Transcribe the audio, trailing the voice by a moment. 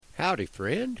Howdy,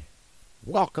 friend.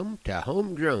 Welcome to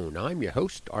Homegrown. I'm your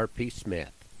host, R.P.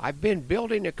 Smith. I've been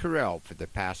building a corral for the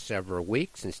past several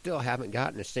weeks and still haven't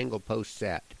gotten a single post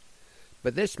set.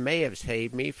 But this may have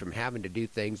saved me from having to do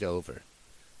things over.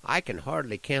 I can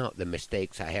hardly count the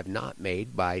mistakes I have not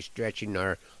made by stretching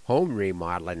our home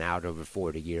remodeling out over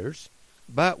 40 years.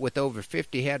 But with over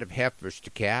 50 head of heifers to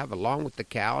calve, along with the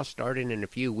cows starting in a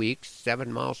few weeks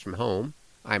 7 miles from home,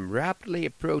 I'm rapidly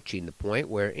approaching the point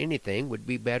where anything would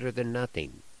be better than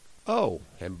nothing. Oh,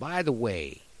 and by the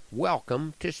way,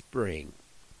 welcome to spring.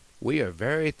 We are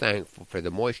very thankful for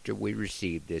the moisture we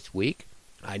received this week.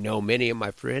 I know many of my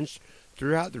friends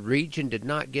throughout the region did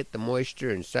not get the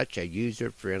moisture in such a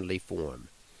user-friendly form,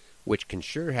 which can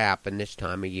sure happen this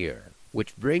time of year.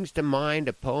 Which brings to mind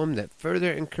a poem that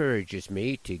further encourages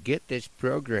me to get this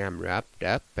program wrapped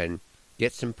up and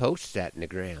get some posts set in the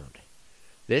ground.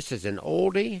 This is an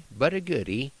oldie but a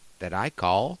goodie that I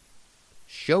call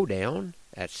Showdown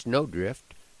at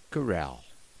Snowdrift Corral.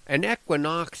 An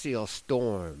equinoctial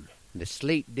storm. The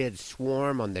sleet did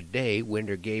swarm on the day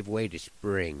winter gave way to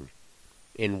spring.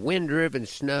 In wind-driven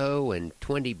snow and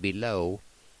 20 below,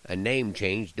 a name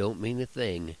change don't mean a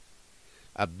thing.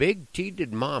 A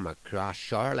big-teated mama crossed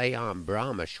Charlet on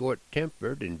Brahma,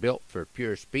 short-tempered and built for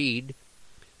pure speed.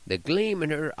 The gleam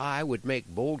in her eye would make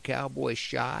bold cowboys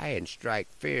shy and strike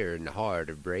fear in the heart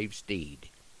of brave steed.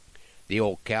 The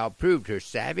old cow proved her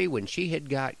savvy when she had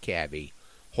got cabby,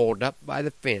 holed up by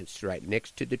the fence right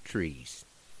next to the trees.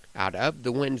 Out of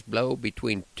the wind's blow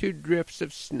between two drifts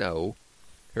of snow,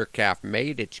 her calf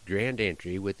made its grand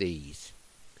entry with ease.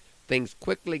 Things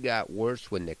quickly got worse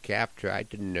when the calf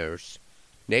tried to nurse.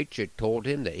 Nature told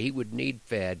him that he would need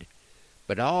fed,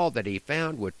 but all that he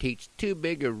found were teats too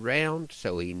big around,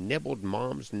 so he nibbled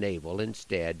Mom's navel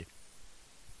instead.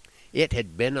 It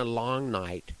had been a long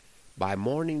night. By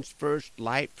morning's first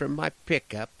light from my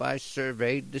pickup I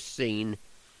surveyed the scene.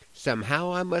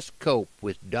 Somehow I must cope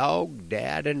with dog,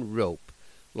 dad, and rope,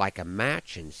 like a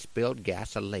match and spilled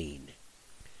gasoline.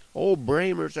 Old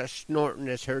Bramer's a snortin'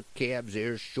 as her calf's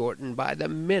ears shorten by the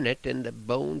minute in the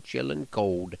bone-chillin'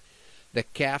 cold. The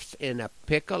calf's in a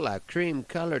pickle, a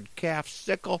cream-colored calf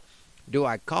sickle. Do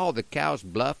I call the cow's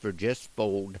bluff or just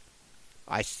fold?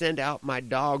 I sent out my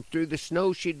dog through the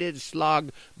snow she did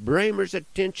slog. Bramer's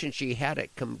attention she had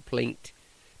it complete.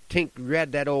 Tink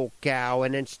read that old cow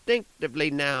and instinctively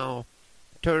now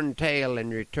turned tail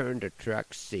and returned to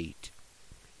truck seat.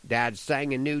 Dad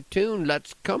sang a new tune,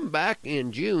 let's come back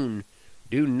in June.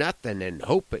 Do nothing and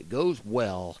hope it goes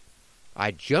well.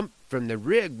 I jumped from the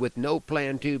rig with no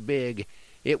plan too big.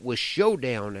 It was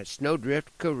showdown at Snowdrift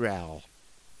Corral.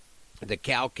 The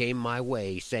cow came my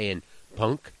way, saying,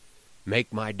 "Punk,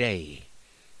 make my day,"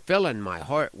 filling my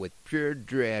heart with pure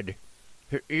dread.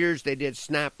 Her ears they did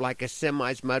snap like a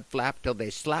semi's mud flap till they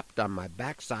slapped on my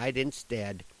backside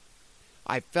instead.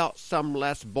 I felt some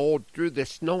less bold. Through the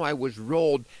snow I was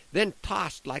rolled, then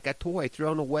tossed like a toy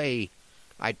thrown away.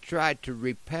 I tried to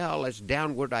repel as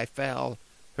downward I fell.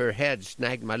 Her head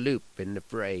snagged my loop in the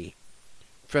fray.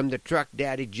 From the truck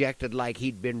Dad ejected like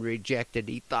he'd been rejected.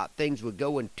 He thought things were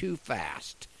going too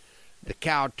fast. The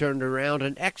cow turned around,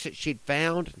 an exit she'd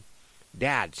found.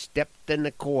 Dad stepped in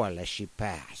the coil as she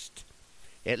passed.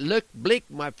 It looked bleak,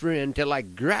 my friend, till I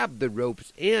grabbed the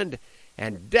rope's end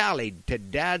and dallied to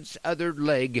Dad's other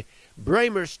leg.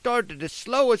 Bramer started to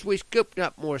slow as we scooped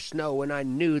up more snow, and I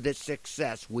knew that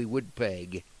success we would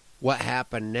peg. What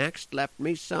happened next left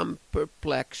me some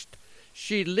perplexed.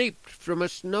 She leaped from a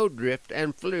snowdrift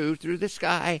and flew through the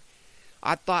sky.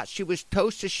 I thought she was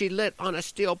toast as she lit on a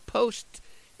steel post,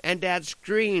 and Dad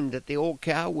screamed that the old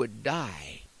cow would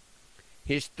die.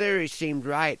 His theory seemed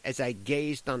right as I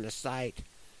gazed on the sight.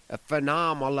 A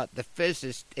phenomenon I'll let the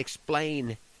physicist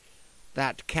explain.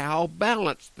 That cow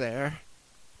balanced there,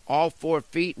 all 4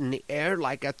 feet in the air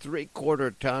like a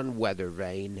 3/4-ton weather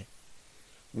vane.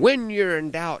 When you're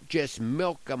in doubt, just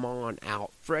milk 'em on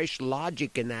out. Fresh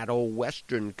logic in that old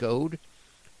western code.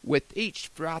 With each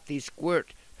frothy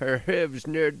squirt, her hooves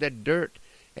neared the dirt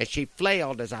as she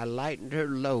flailed as I lightened her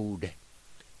load.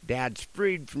 Dad's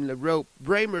freed from the rope.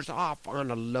 Bramer's off on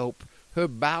a lope. Her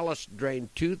ballast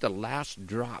drained to the last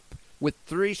drop. With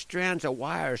 3 strands of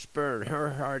wire spurring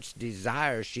her heart's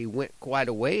desire, she went quite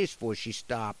a ways 'fore she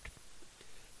stopped.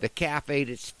 The calf ate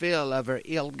its fill of her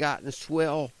ill-gotten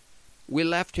swill. We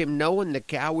left him knowing the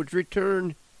cow would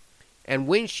return, and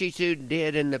when she soon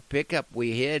did in the pickup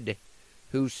we hid.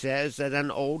 Who says that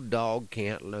an old dog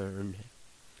can't learn?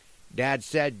 Dad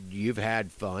said, "You've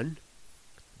had fun,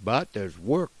 but there's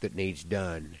work that needs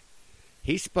done."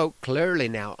 He spoke clearly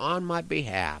now on my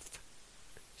behalf.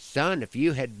 "Son, if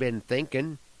you had been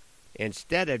thinking,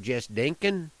 instead of just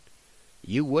dinking,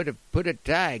 you would have put a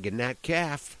tag in that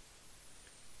calf.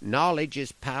 Knowledge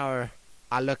is power.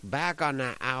 I look back on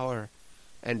that hour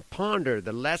and ponder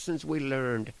the lessons we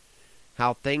learned,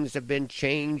 how things have been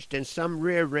changed and some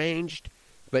rearranged,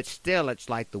 but still it's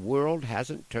like the world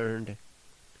hasn't turned.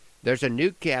 There's a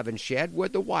new cabin shed where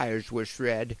the wires were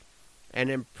shred, an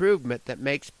improvement that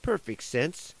makes perfect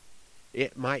sense.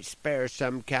 It might spare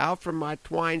some cow from my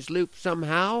twine's loop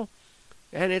somehow,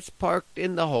 and it's parked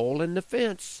in the hole in the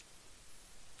fence.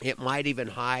 It might even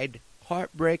hide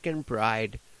heartbreak and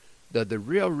pride, though the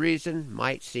real reason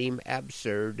might seem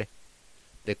absurd.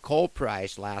 The coal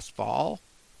price last fall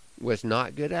was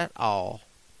not good at all,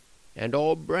 and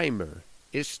old Bramer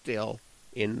is still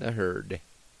in the herd.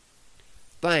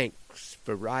 Thanks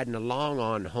for riding along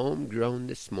on Homegrown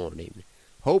this morning,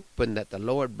 hoping that the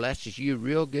Lord blesses you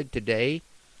real good today,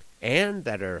 and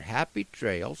that our happy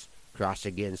trails cross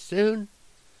again soon.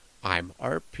 I'm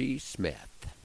R.P. Smith.